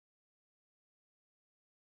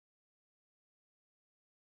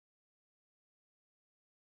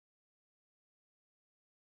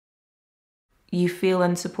you feel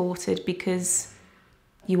unsupported because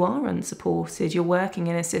you are unsupported. You're working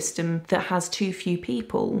in a system that has too few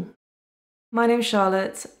people. My name's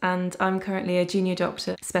Charlotte and I'm currently a junior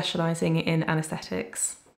doctor specialising in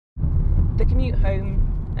anaesthetics. The commute home,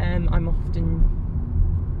 I'm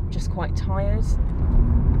often just quite tired.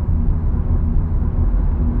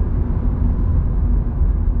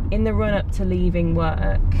 In the run-up to leaving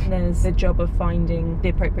work, there's the job of finding the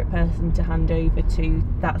appropriate person to hand over to.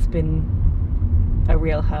 That's been a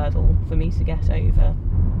real hurdle for me to get over.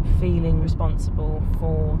 Feeling responsible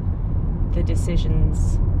for the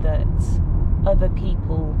decisions that other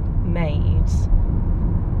people made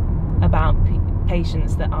about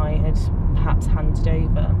patients that I had perhaps handed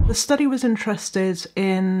over. The study was interested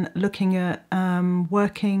in looking at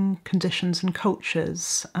working conditions and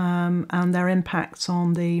cultures and their impacts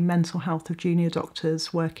on the mental health of junior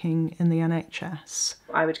doctors working in the NHS.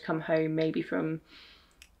 I would come home maybe from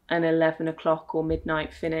an 11 o'clock or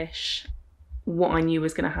midnight finish. What I knew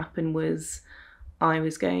was going to happen was I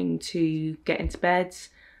was going to get into bed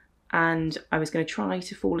and I was going to try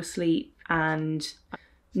to fall asleep and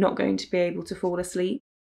not going to be able to fall asleep.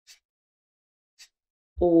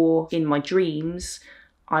 Or in my dreams,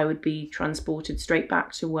 I would be transported straight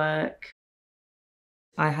back to work.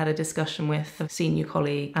 I had a discussion with a senior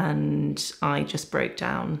colleague and I just broke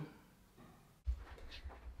down.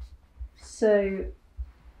 So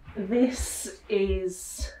this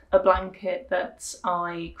is a blanket that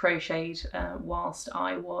I crocheted whilst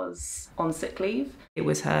I was on sick leave. It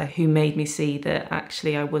was her who made me see that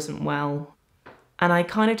actually I wasn't well. And I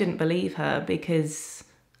kind of didn't believe her because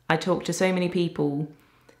I talked to so many people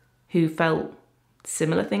who felt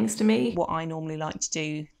similar things to me. What I normally like to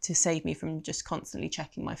do to save me from just constantly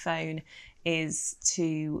checking my phone is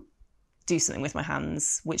to do something with my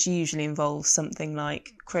hands, which usually involves something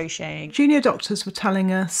like crocheting. Junior doctors were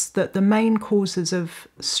telling us that the main causes of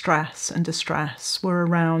stress and distress were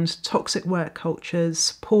around toxic work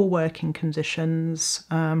cultures, poor working conditions,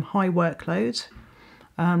 high workload,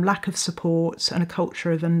 lack of support, and a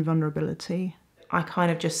culture of invulnerability. I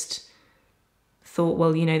kind of just thought,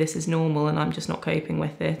 well, you know, this is normal and I'm just not coping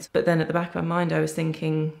with it. But then at the back of my mind, I was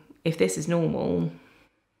thinking, if this is normal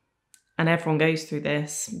and everyone goes through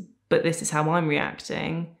this, but this is how I'm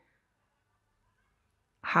reacting,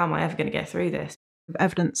 how am I ever going to get through this?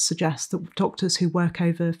 Evidence suggests that doctors who work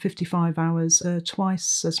over 55 hours are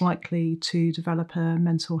twice as likely to develop a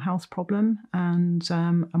mental health problem and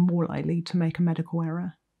are more likely to make a medical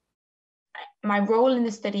error. My role in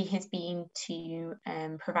the study has been to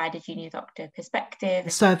provide a junior doctor perspective.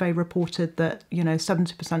 The survey reported that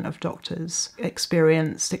 70% of doctors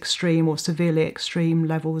experienced extreme or severely extreme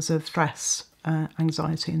levels of stress,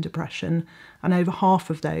 anxiety and depression, and over half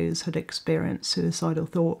of those had experienced suicidal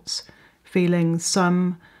thoughts, feelings.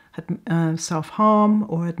 Some had self-harm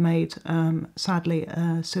or had made, sadly,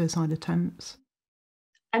 suicide attempts.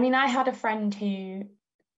 I mean, I had a friend who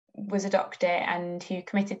was a doctor and who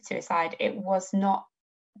committed suicide. It was not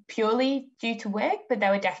purely due to work, but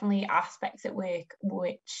there were definitely aspects at work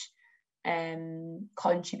which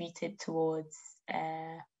contributed towards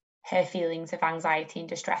her feelings of anxiety and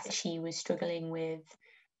distress. She was struggling with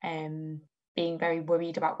being very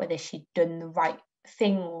worried about whether she'd done the right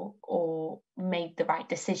thing or made the right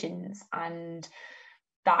decisions, and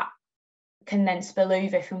that can then spill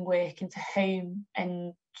over from work into home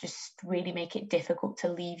and just really make it difficult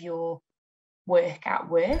to leave your work at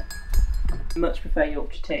work. I much prefer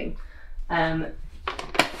Yorkshire tea.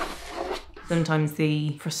 Sometimes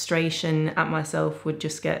the frustration at myself would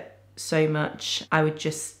just get so much, I would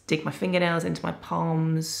just dig my fingernails into my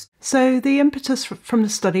palms. So the impetus from the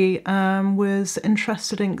study was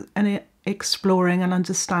interested in exploring and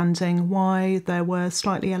understanding why there were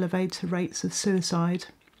slightly elevated rates of suicide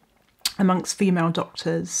amongst female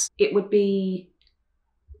doctors. It would be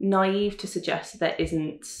naive to suggest there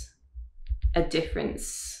isn't a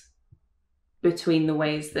difference between the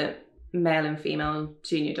ways that male and female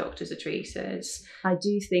junior doctors are treated. I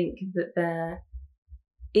do think that there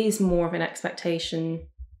is more of an expectation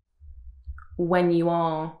when you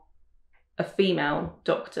are a female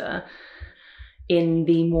doctor in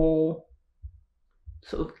the more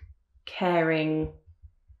sort of caring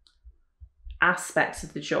aspects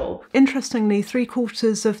of the job. Interestingly,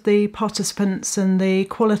 3/4 of the participants in the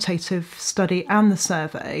qualitative study and the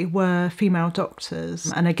survey were female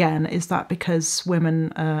doctors. And again, is that because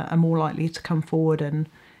women are more likely to come forward and,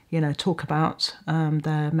 talk about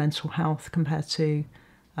their mental health compared to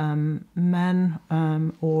men,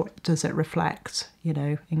 or does it reflect,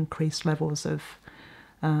 increased levels of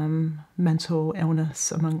mental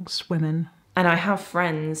illness amongst women? And I have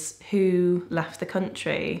friends who left the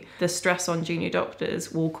country. The stress on junior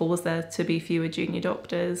doctors will cause there to be fewer junior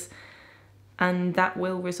doctors, and that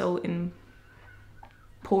will result in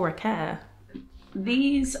poorer care.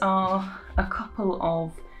 These are a couple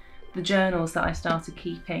of the journals that I started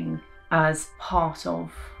keeping as part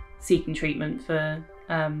of seeking treatment for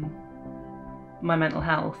my mental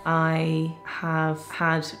health. I have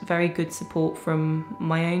had very good support from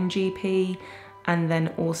my own GP, and then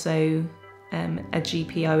also a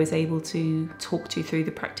GP I was able to talk to through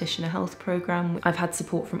the practitioner health programme. I've had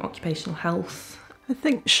support from occupational health. I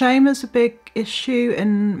think shame is a big issue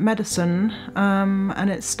in medicine, and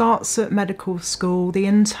it starts at medical school, the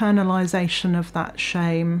internalisation of that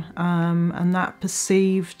shame and that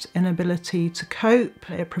perceived inability to cope.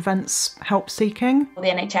 It prevents help seeking. The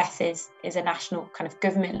NHS is a national kind of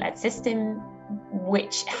government-led system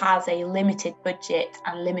which has a limited budget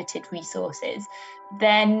and limited resources.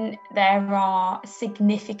 Then there are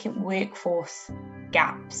significant workforce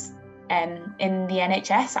gaps in the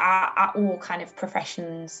NHS at all kind of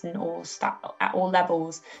professions and all staff at all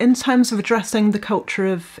levels. In terms of addressing the culture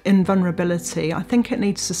of invulnerability, I think it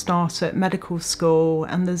needs to start at medical school,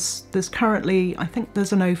 and there's currently, I think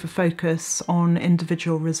there's an over-focus on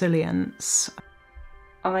individual resilience.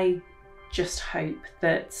 I just hope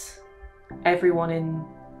that everyone in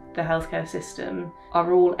the healthcare system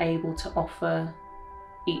are all able to offer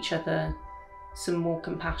each other some more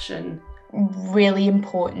compassion. Really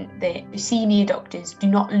important that senior doctors do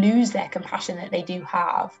not lose their compassion that they do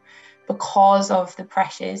have because of the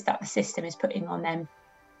pressures that the system is putting on them.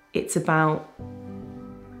 It's about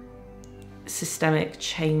systemic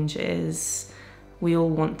changes. We all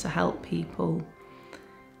want to help people,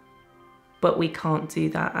 but we can't do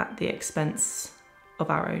that at the expense of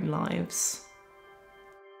our own lives.